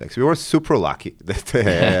context. We were super lucky that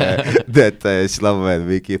Shlomo and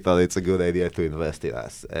Miki thought it's a good idea to invest in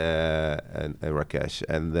us and Rakesh,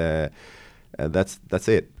 and that's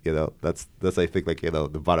it. That's I think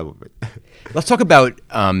the bottom of it. Let's talk about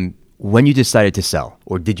when you decided to sell,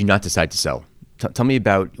 or did you not decide to sell? Tell me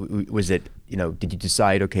about, was it, did you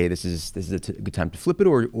decide, okay, this is a good time to flip it,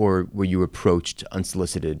 or were you approached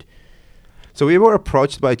unsolicited? So we were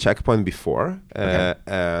approached by Checkpoint before,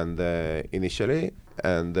 and initially,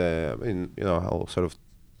 and I'll sort of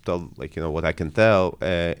tell what I can tell.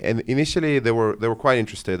 And initially, they were quite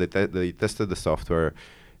interested. They tested the software.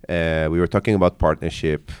 We were talking about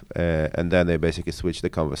partnership, and then they basically switched the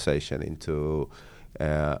conversation into.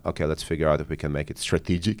 Okay, let's figure out if we can make it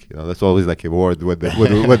strategic. That's always like a word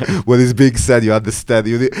when it's being said. You understand.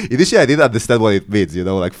 Initially, I didn't understand what it means.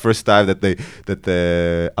 Like first time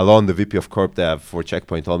that Alon, the VP of Corp Dev for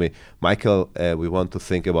Checkpoint, told me, Michael, we want to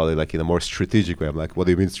think about it like in a more strategic way. I'm like, what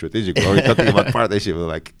do you mean strategic? We're already talking about partnership. I'm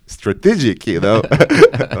like, strategic,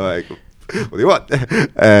 like. What do you want?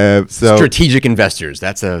 So strategic investors.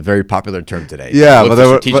 That's a very popular term today. yeah, Look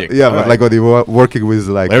for strategic. All right. like when you were working with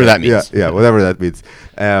like Whatever that means. Yeah, whatever that means.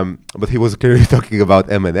 But he was clearly talking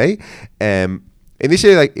about M&A.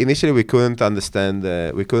 Initially, we couldn't understand.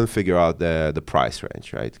 We couldn't figure out the price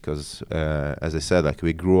range, right? Because as I said, like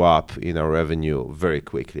we grew up in our revenue very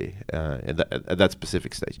quickly at that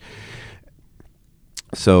specific stage.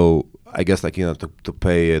 So I guess like to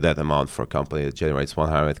pay that amount for a company that generates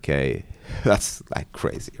 100K, that's like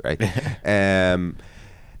crazy, right? And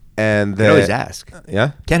You can always ask.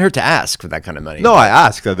 Yeah, Can't hurt to ask for that kind of money. no, I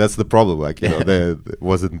asked. That's the problem. Like it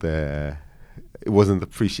wasn't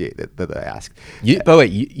appreciated that I asked. By the way,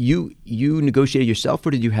 you negotiated yourself,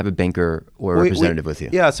 or did you have a banker or a representative with you?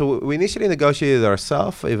 Yeah, so we initially negotiated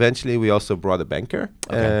ourselves. Eventually, we also brought a banker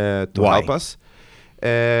to Why? help us.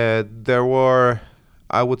 There were,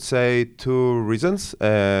 I would say, two reasons.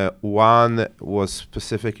 One was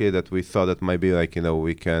specifically that we thought that maybe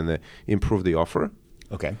we can improve the offer.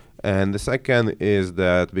 Okay. And the second is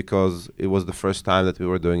that because it was the first time that we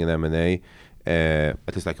were doing an M&A,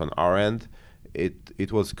 at least like on our end,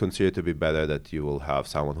 it was considered to be better that you will have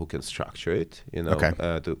someone who can structure it,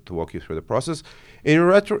 to walk you through the process. In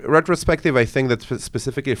retrospective, I think that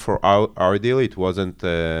specifically for our deal, it wasn't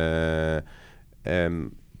that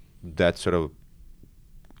sort of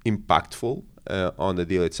impactful on the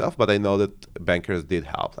deal itself. But I know that bankers did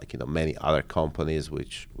help, many other companies,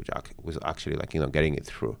 which was actually getting it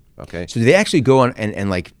through. Okay. So did they actually go on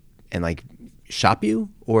and shop you,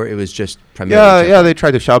 or it was just primarily? Yeah, they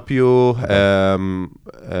tried to shop you.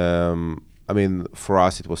 I mean, for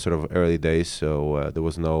us, it was sort of early days, so there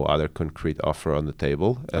was no other concrete offer on the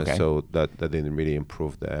table. Okay. So that didn't really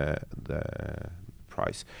improve the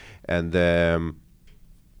price. And then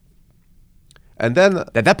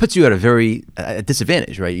That puts you at a very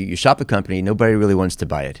disadvantage, right? You shop the company, nobody really wants to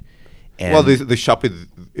buy it. And well, they shop it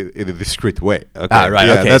in a discreet way. Okay. Right.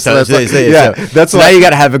 Yeah, Okay. So that's now why you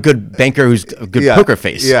got to have a good banker who's a good poker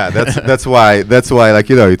face. Yeah, that's why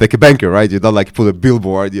you take a banker, right? You don't put a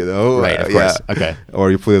billboard, Right. Of course. Yeah. Okay.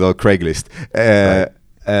 Or you put it on Craigslist. Right.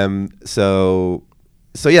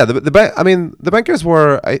 So yeah, the bankers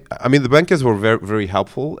were very very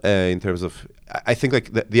helpful in terms of. I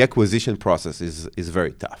think the acquisition process is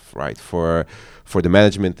very tough, right? For the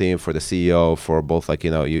management team, for the CEO, for both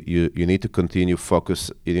you need to continue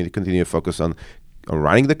focus. You need to continue to focus on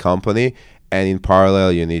running the company, and in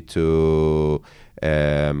parallel you need to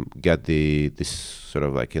get this sort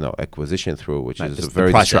of acquisition through, which is a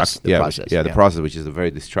very distracting. The process, which is a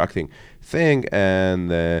very distracting thing, and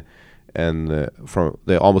from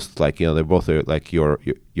they almost they're both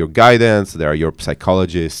your guidance, they are your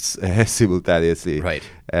psychologists simultaneously. Right.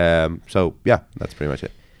 So yeah, that's pretty much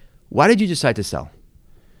it. Why did you decide to sell?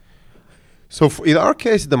 So in our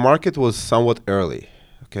case, the market was somewhat early.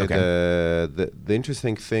 Okay. The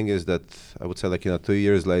interesting thing is that I would say 2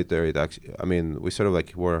 years later, it actually, we sort of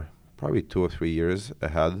were probably 2 or 3 years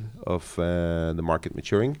ahead of the market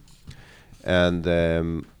maturing, and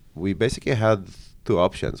we basically had two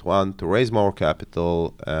options: one, to raise more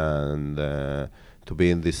capital, and to be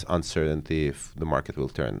in this uncertainty if the market will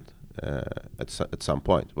turn at some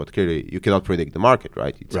point. But clearly, you cannot predict the market,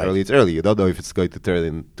 right? It's early. You don't know if it's going to turn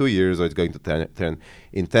in 2 years or it's going to turn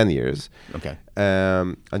in 10 years. Okay.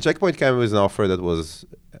 And Checkpoint came with an offer that was,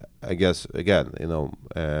 I guess, again,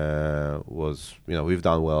 we've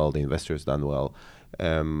done well, the investors done well,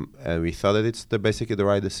 and we thought that it's basically the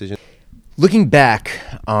right decision. Looking back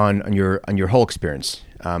on your whole experience,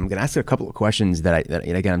 I'm going to ask you a couple of questions that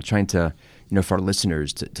again I'm trying to for our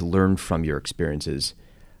listeners to learn from your experiences.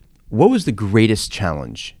 What was the greatest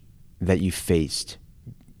challenge that you faced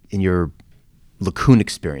in your Lacoon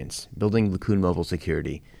experience, building Lacoon Mobile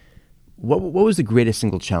Security? What was the greatest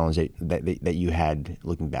single challenge that you had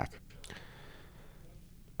looking back?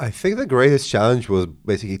 I think the greatest challenge was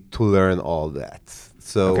basically to learn all that.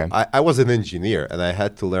 So I was an engineer, and I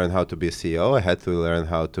had to learn how to be a CEO. I had to learn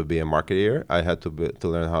how to be a marketer. I had to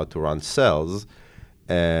learn how to run sales.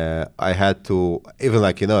 I had to, even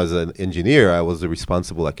as an engineer, I was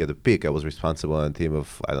responsible, at the peak, I was responsible on a team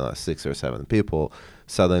of, 6 or 7 people.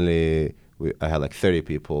 Suddenly, I had 30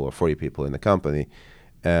 people or 40 people in the company.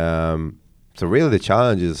 So really the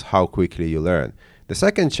challenge is how quickly you learn. The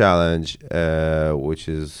second challenge, which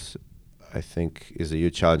is, I think, is a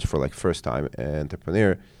huge challenge for first-time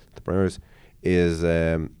entrepreneurs, is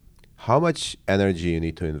how much energy you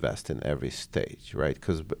need to invest in every stage, right?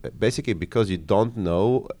 Because you don't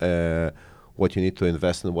know what you need to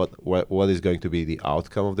invest in, what is going to be the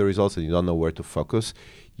outcome of the results, and you don't know where to focus.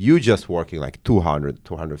 You just working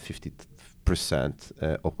 250%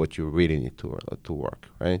 of what you really need to work,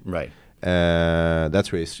 right? Right.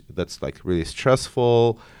 That's like really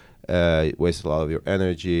stressful. It wastes a lot of your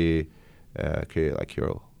energy. Clearly, like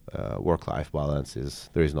your work-life balance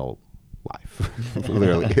there is no life.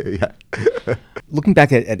 Literally, yeah. Looking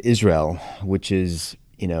back at Israel, which is,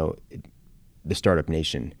 the startup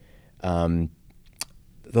nation, there are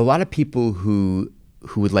a lot of people who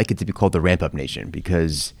would like it to be called the ramp-up nation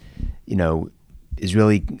because,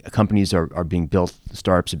 Israeli companies are being built,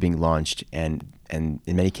 startups are being launched, and in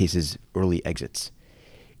many cases, early exits.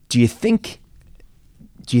 Do you think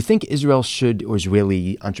Israel should, or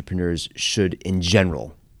Israeli entrepreneurs should, in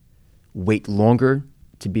general, wait longer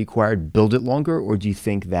to be acquired, build it longer, or do you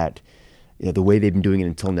think that the way they've been doing it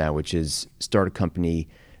until now, which is start a company,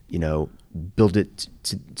 build it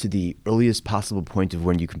to the earliest possible point of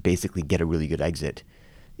when you can basically get a really good exit?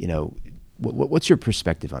 What's your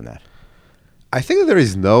perspective on that? I think that there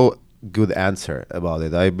is no good answer about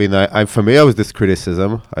it. I'm familiar with this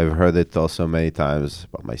criticism. I've heard it also many times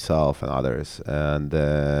about myself and others, and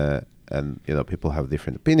people have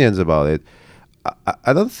different opinions about it.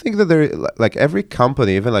 I don't think that there, like every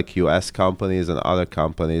company, even like US companies and other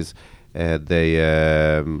companies,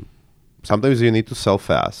 they sometimes you need to sell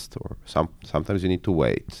fast, or sometimes you need to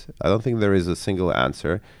wait. I don't think there is a single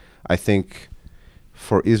answer. I think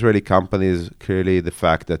for Israeli companies, clearly the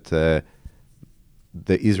fact that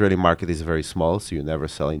the Israeli market is very small, so you never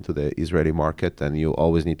sell into the Israeli market, and you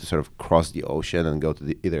always need to sort of cross the ocean and go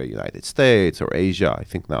to either United States or Asia. I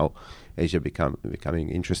think now Asia becoming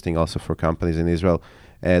interesting also for companies in Israel.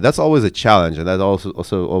 That's always a challenge, and that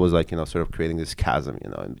also always sort of creating this chasm,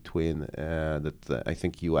 in between. That I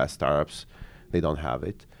think U.S. startups, they don't have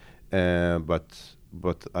it,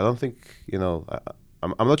 but I don't think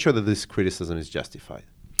I'm not sure that this criticism is justified.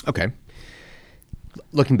 Okay.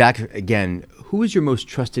 Looking back again, who is your most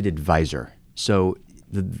trusted advisor? So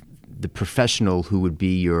the professional who would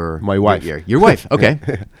be my wife. Your wife. Okay.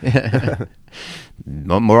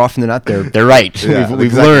 More often than not, they're right. Yeah,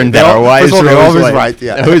 we've learned that our wives are always right.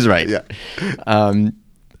 Yeah, always right. Yeah.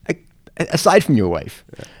 Aside from your wife,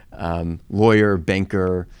 lawyer,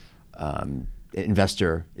 banker,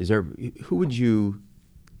 investor, who would you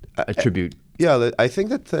attribute? Yeah, I think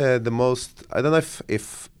that the most, I don't know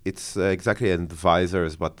if it's exactly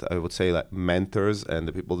advisors, but I would say like mentors and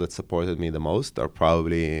the people that supported me the most are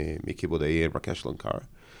probably Miki Budai and Rakesh Lankar.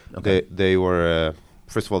 Okay. They were,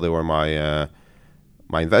 first of all, they were my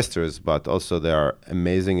investors, but also they are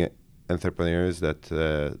amazing entrepreneurs that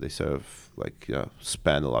they sort of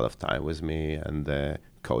spent a lot of time with me and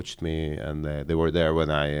coached me, and they were there when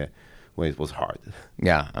it was hard.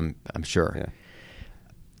 Yeah, I'm sure. Yeah.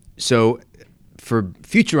 So, for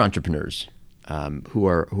future entrepreneurs who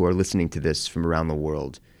are listening to this from around the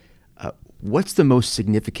world, what's the most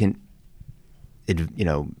significant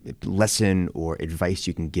lesson or advice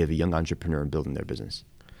you can give a young entrepreneur in building their business?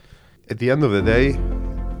 At the end of the day,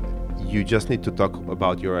 you just need to talk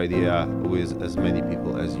about your idea with as many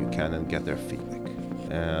people as you can and get their feedback.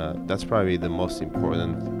 That's probably the most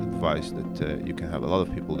important advice that you can have. A lot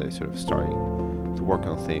of people, they sort of starting to work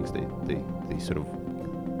on things, they sort of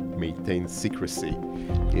maintain secrecy,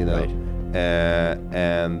 Right.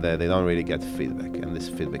 And they don't really get feedback. And this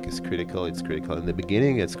feedback is critical. It's critical in the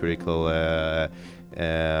beginning. It's critical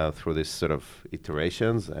through this sort of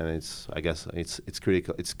iterations, and it's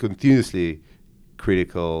critical. It's continuously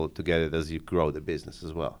critical to get it as you grow the business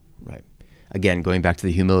as well. Right. Again, going back to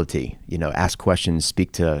the humility, ask questions,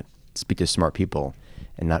 speak to smart people,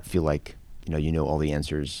 and not feel like you know all the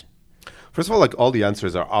answers. First of all, all the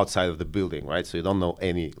answers are outside of the building, right? So you don't know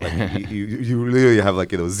any. You literally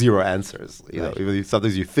have zero answers. Right. Even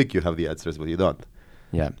sometimes you think you have the answers, but you don't.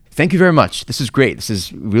 Yeah. Thank you very much. This is great. This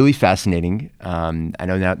is really fascinating. I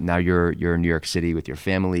know now you're in New York City with your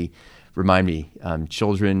family. Remind me,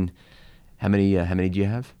 children. How many do you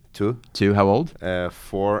have? Two. How old?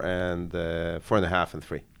 4 and 4.5 and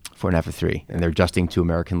 3. 4.5 and 3, and they're adjusting to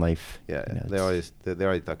American life. Yeah, they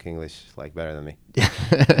already talk English better than me.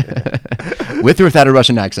 With or without a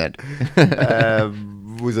Russian accent?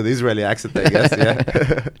 With an Israeli accent, I guess.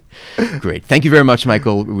 Yeah. Great. Thank you very much,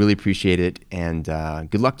 Michael. We really appreciate it, and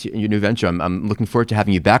good luck to your new venture. I'm looking forward to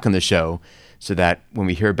having you back on the show, so that when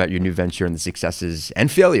we hear about your new venture and the successes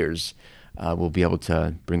and failures, we'll be able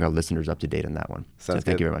to bring our listeners up to date on that one. Sounds good.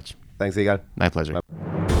 Thank you very much. Thanks, Yigal. My pleasure. Bye.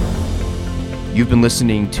 You've been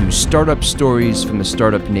listening to Startup Stories from the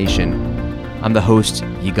Startup Nation. I'm the host,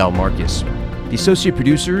 Yigal Marcus. The associate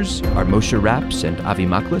producers are Moshe Raps and Avi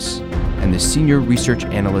Maklis, and the senior research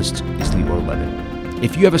analyst is Lior Levin.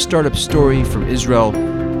 If you have a startup story from Israel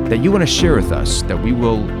that you want to share with us that we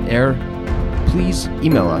will air, please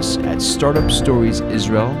email us at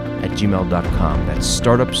startupstoriesisrael@gmail.com. That's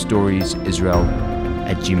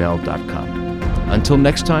startupstoriesisrael@gmail.com. Until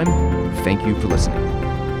next time, thank you for listening.